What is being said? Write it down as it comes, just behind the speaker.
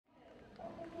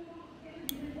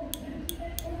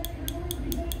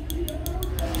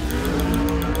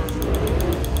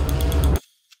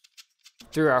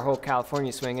through our whole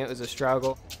California swing, it was a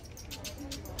struggle.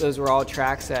 Those were all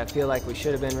tracks that I feel like we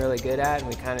should have been really good at, and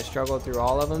we kind of struggled through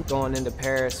all of them. Going into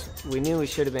Perris, we knew we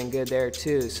should have been good there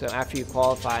too, so after you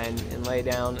qualify and lay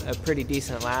down a pretty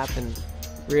decent lap and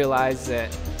realize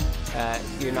that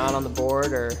you're not on the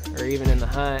board or even in the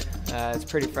hunt, it's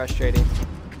pretty frustrating.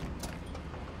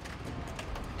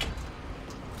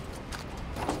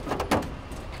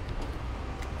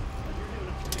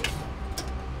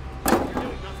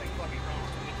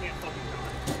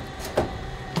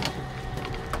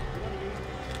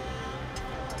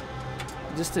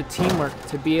 Just the teamwork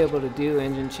to be able to do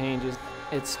engine changes.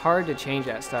 It's hard to change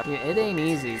that stuff. It ain't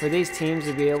easy. For these teams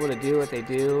to be able to do what they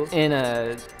do in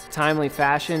a timely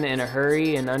fashion, in a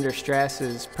hurry, and under stress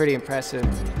is pretty impressive.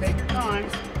 Take your time.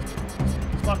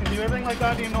 Fucking do everything like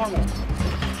that, do normal.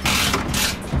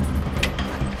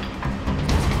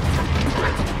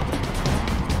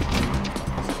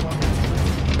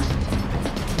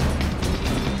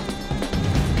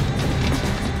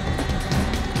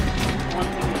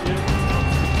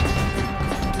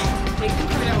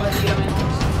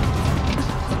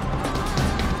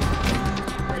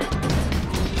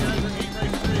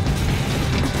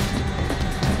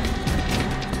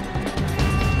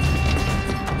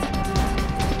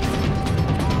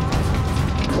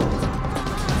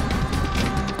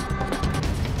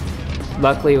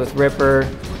 Luckily with Ripper,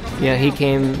 he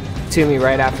came to me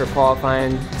right after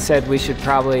qualifying, said we should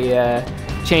probably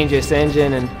change this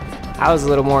engine, and I was a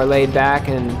little more laid back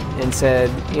and said,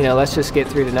 let's just get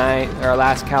through tonight, our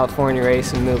last California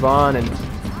race, and move on.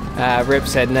 And Rip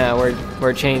said, no,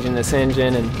 we're changing this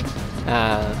engine, and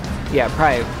yeah,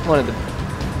 probably one of the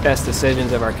best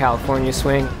decisions of our California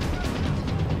swing.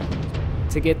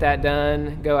 To get that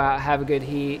done, go out, have a good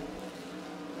heat,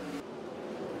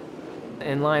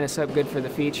 and line us up good for the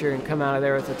feature and come out of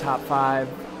there with the top 5,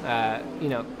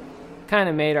 kind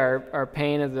of made our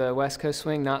pain of the West Coast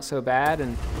swing not so bad.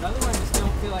 And the other one just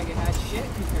don't feel like it had shit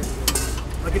compared to this.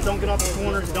 Like it don't get off the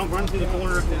corners, it don't run through the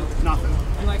corner, nothing.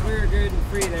 And like we were good and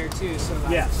free there too, so like,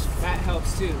 yes, that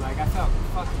helps too. Like I felt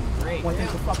fucking great. Well, I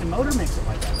think the fucking motor makes it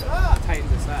like that.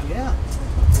 Tightens us up. Yeah.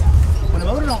 When the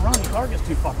motor don't run, the car gets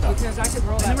too fucked up. Because I could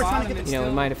roll that bottom and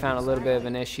we might have found a little bit of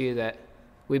an issue that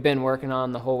we've been working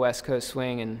on the whole West Coast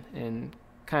swing and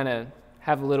kind of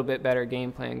have a little bit better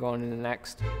game plan going into the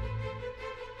next.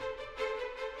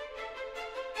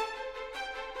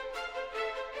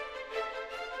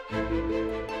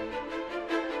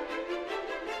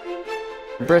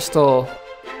 Bristol,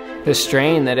 the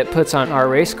strain that it puts on our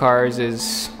race cars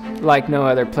is like no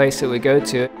other place that we go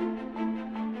to.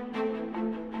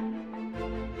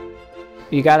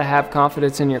 You got to have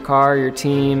confidence in your car, your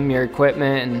team, your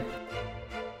equipment,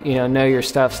 and know your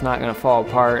stuff's not going to fall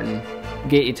apart and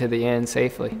get you to the end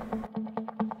safely.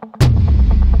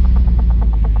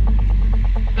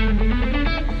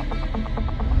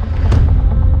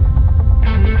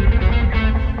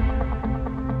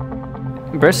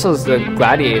 Bristol's the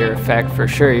gladiator effect for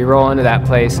sure. You roll into that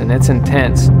place and it's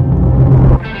intense.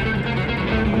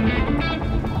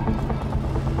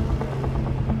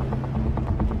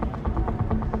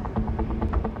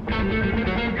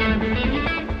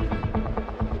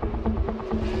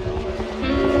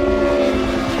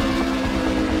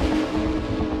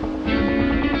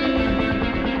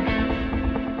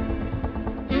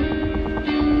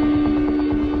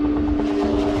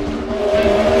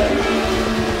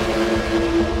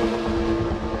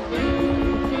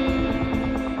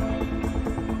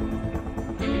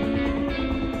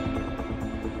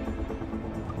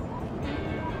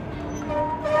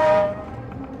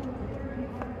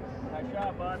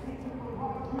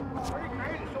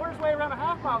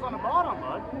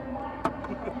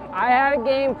 I had a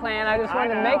game plan. I just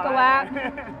wanted to make a lap.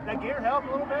 That gear helped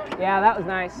a little bit? Yeah, that was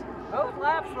nice. Both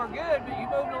laps were good, but you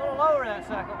moved a little lower that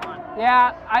second one.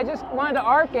 Yeah, I just wanted to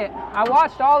arc it. I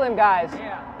watched all them guys.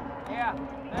 Yeah.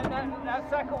 That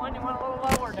second one, you went a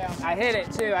little lower down. I hit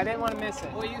it too. I didn't want to miss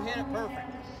it. Well, you hit it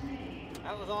perfect.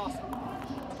 That was awesome.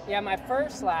 Yeah, my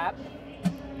first lap,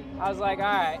 I was like, all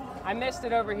right. I missed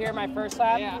it over here my first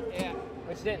lap. Yeah.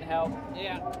 Which didn't help.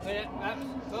 Yeah,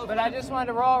 but I just wanted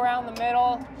to roll around the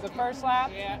middle the first lap.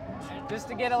 Yeah. Just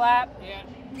to get a lap. Yeah.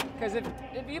 Because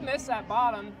if you miss that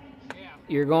bottom,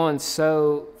 you're going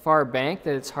so far banked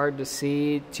that it's hard to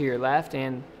see to your left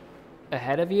and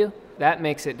ahead of you. That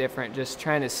makes it different, just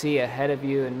trying to see ahead of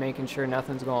you and making sure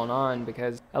nothing's going on,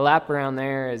 because a lap around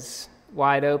there is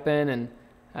wide open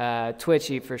and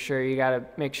twitchy for sure. You got to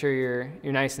make sure you're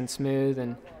nice and smooth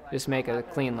and just make a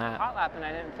clean lap. Hot lapping,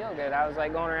 I didn't feel good. I was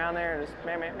like going around there and just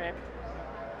meh.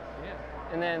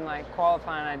 And then like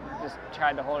qualifying, I just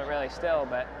tried to hold it really still,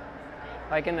 but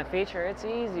Like in the feature, it's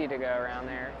easy to go around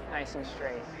there, nice and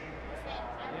straight.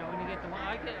 Yeah, when you get the one,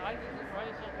 I get Bryce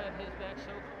had his back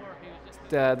so far. He was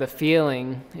just The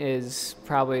feeling is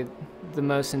probably the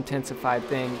most intensified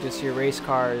thing. Just your race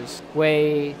car is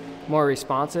way more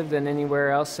responsive than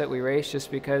anywhere else that we race, just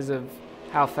because of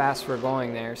how fast we're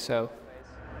going there. So.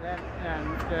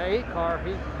 and the 8 car,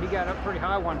 he got up pretty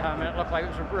high one time, and it looked like it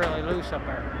was really loose up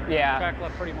there. Yeah. The track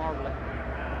looked pretty marbly.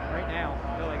 Right now,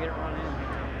 until they get it run in.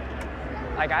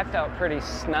 Like I felt pretty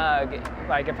snug,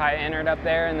 like if I entered up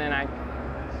there and then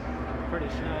Pretty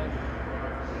snug.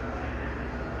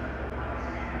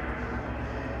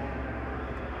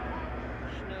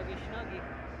 Snuggy.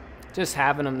 Just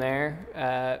having them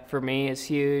there for me is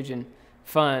huge and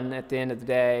fun at the end of the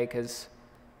day, because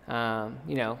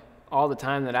you know, all the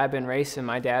time that I've been racing,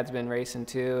 my dad's been racing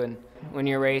too, and when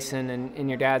you're racing and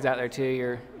your dad's out there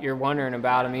too, you're wondering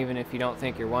about him, even if you don't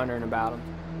think you're wondering about him.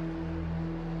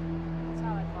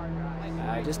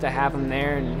 Just to have him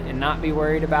there and not be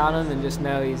worried about him, and just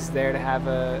know he's there to have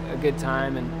a good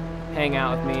time and hang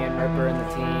out with me and Ripper and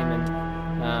the team,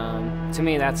 and to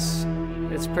me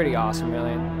it's pretty awesome,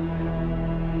 really.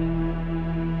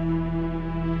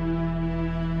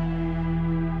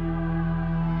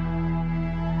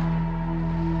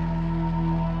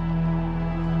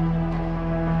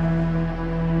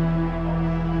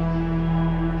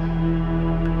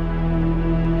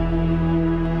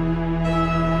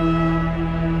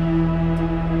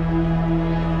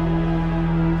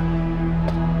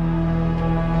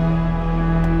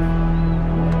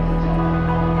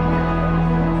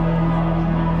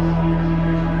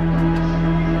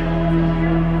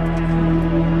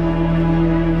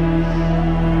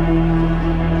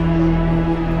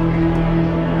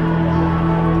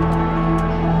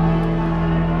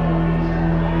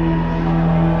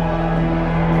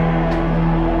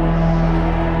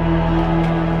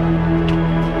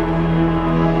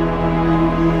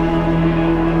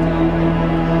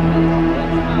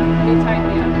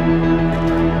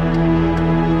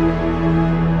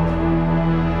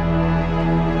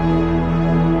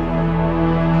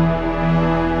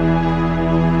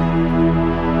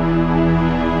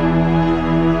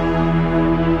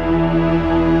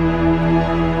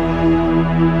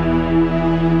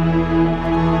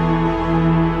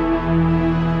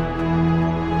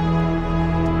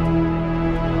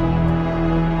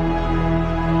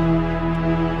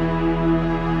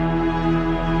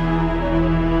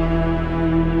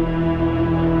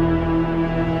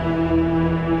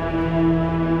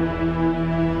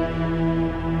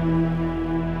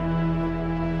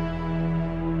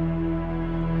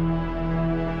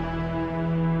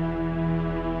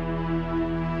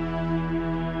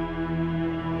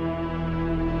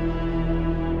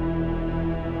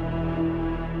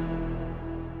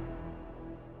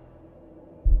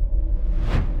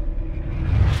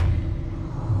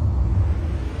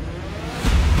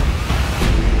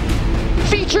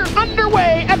 Feature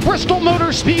underway at Bristol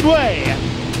Motor Speedway.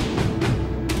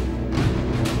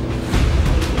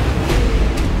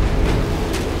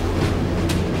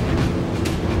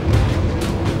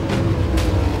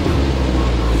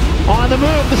 On the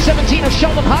move, the 17 of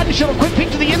Sheldon Haudenschild, a quick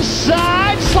peek to the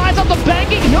inside, slides up the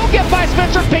banking, he'll get by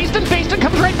Spencer Baston, Baston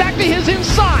comes right back to his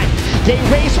inside. They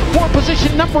race for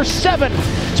position number 7.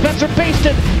 Spencer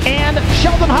Baston and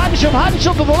Sheldon Haudenschild.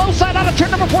 Haudenschild to the low side out of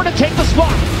turn number 4 to take the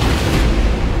spot.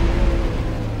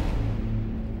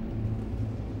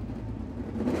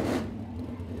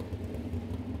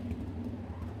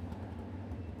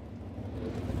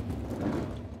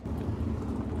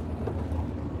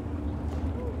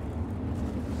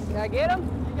 did I get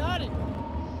him? You got it.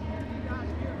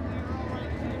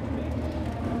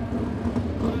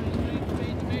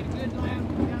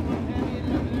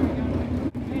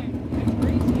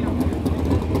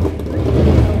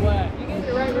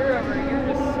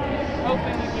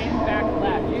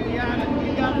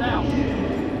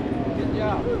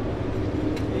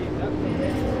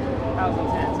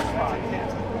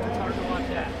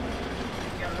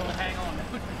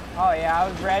 Oh yeah, I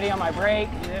was ready on my brake.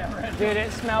 Yeah, ready. Dude,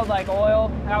 it smelled like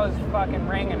oil. That was fucking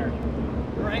ringing her.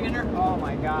 Ringing her? Oh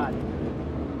my God.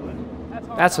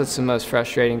 That's what's the most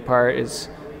frustrating part is,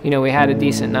 you know, we had a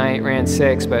decent night, ran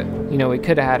 6, but, you know, we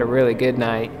could have had a really good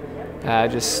night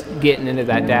just getting into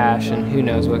that dash, and who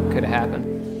knows what could have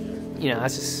happened. You know,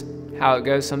 that's just how it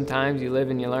goes sometimes. You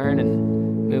live and you learn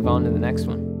and move on to the next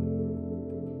one.